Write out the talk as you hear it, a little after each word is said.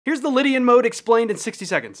Here's the Lydian mode explained in 60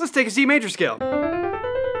 seconds. Let's take a C major scale.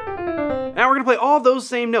 Now we're gonna play all those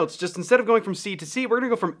same notes, just instead of going from C to C, we're gonna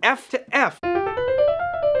go from F to F.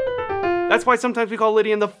 That's why sometimes we call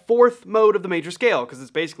Lydian the fourth mode of the major scale, because it's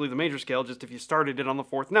basically the major scale, just if you started it on the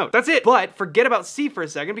fourth note. That's it. But forget about C for a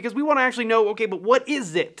second, because we want to actually know, okay, but what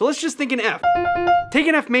is it? So let's just think in F. Take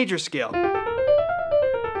an F major scale.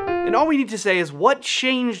 And all we need to say is what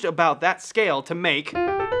changed about that scale to make...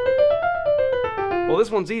 Well,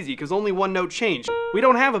 this one's easy, because only one note changed. We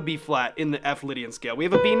don't have a B flat in the F Lydian scale, we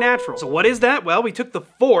have a B natural. So what is that? Well, we took the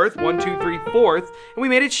fourth, 1, 2, 3, fourth, and we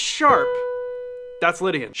made it sharp. That's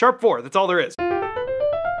Lydian. Sharp 4, that's all there is.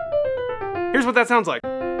 Here's what that sounds like.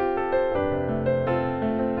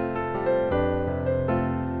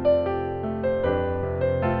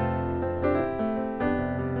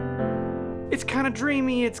 It's kind of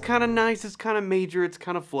dreamy, it's kind of nice, it's kind of major, it's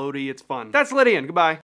kind of floaty, it's fun. That's Lydian, goodbye.